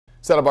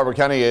Santa Barbara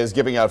County is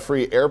giving out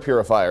free air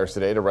purifiers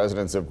today to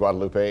residents of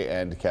Guadalupe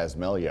and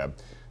Casmalia.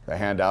 The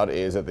handout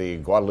is at the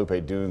Guadalupe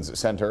Dunes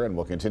Center and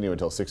will continue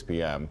until 6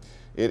 p.m.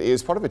 It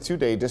is part of a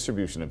two-day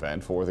distribution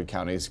event for the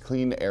county's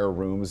Clean Air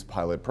Rooms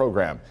pilot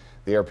program.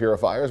 The air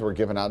purifiers were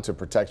given out to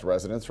protect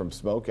residents from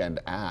smoke and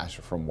ash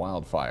from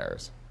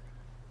wildfires.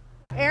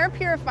 Air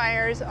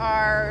purifiers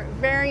are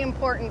very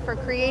important for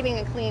creating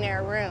a clean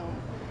air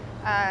room.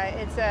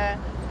 It's a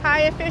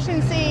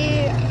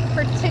high-efficiency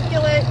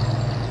particulate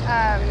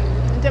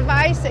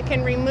device that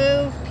can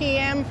remove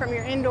PM from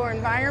your indoor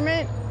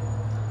environment.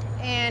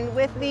 And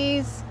with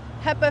these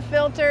HEPA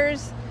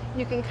filters,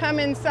 you can come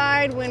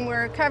inside when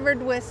we're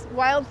covered with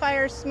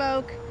wildfire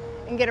smoke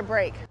and get a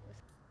break.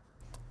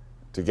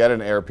 To get an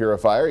air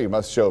purifier, you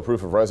must show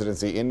proof of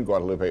residency in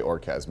Guadalupe or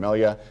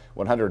Casmalia.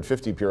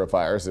 150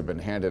 purifiers have been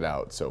handed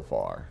out so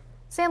far.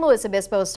 San Luis Obispo